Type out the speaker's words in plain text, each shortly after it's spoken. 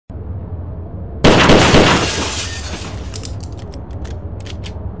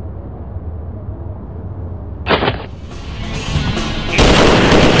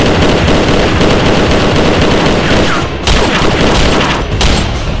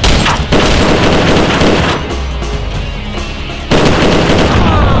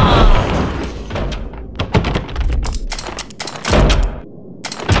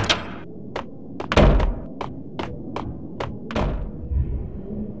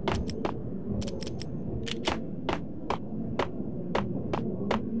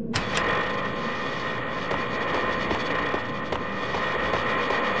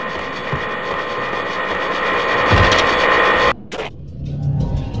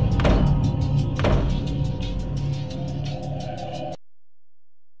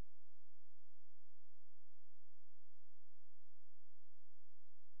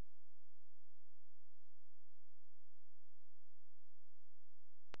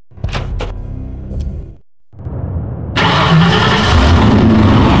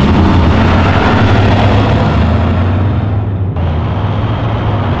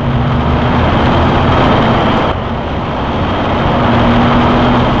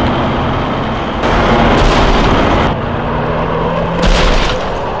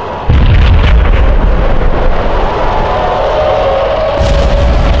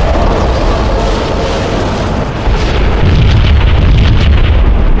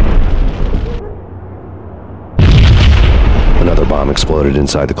exploded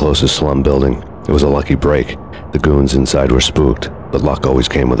inside the closest slum building. It was a lucky break. The goons inside were spooked, but luck always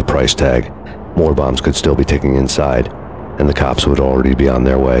came with a price tag. More bombs could still be ticking inside, and the cops would already be on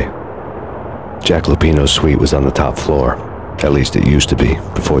their way. Jack Lupino's suite was on the top floor. At least it used to be,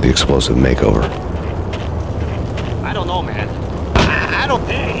 before the explosive makeover. I don't know, man. I don't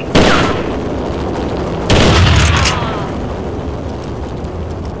pay.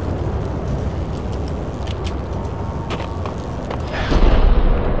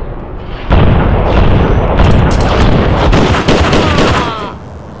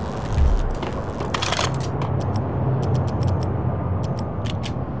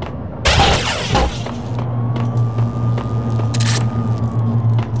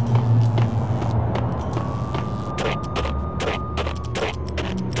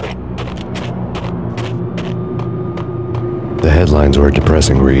 The headlines were a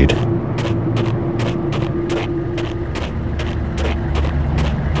depressing read.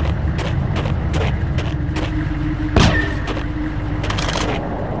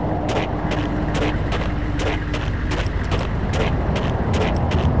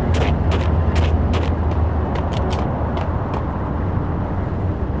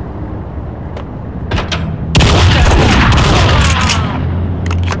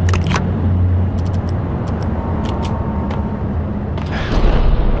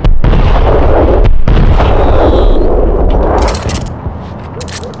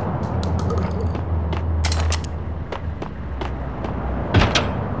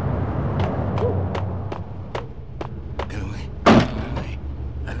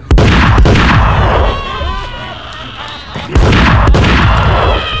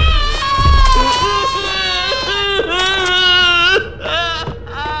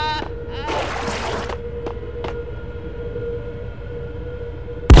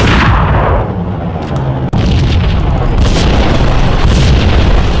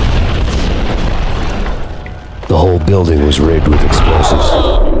 The whole building was rigged with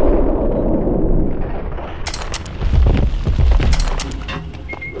explosives.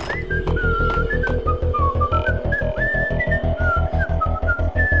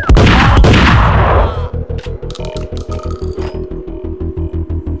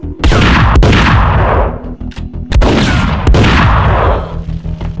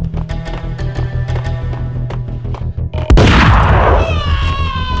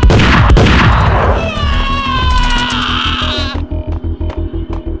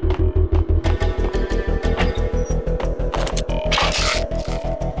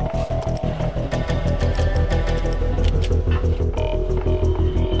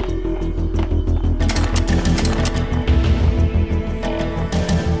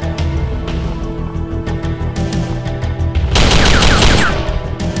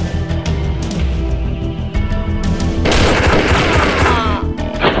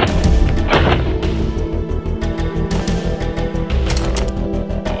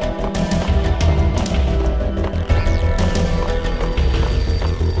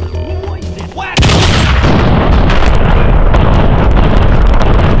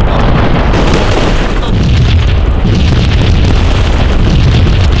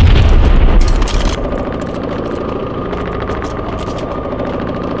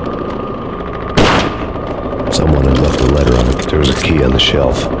 Someone had left a letter on it. There was a key on the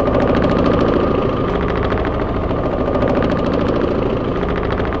shelf.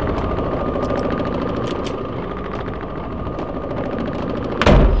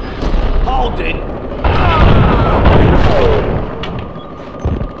 Hold it!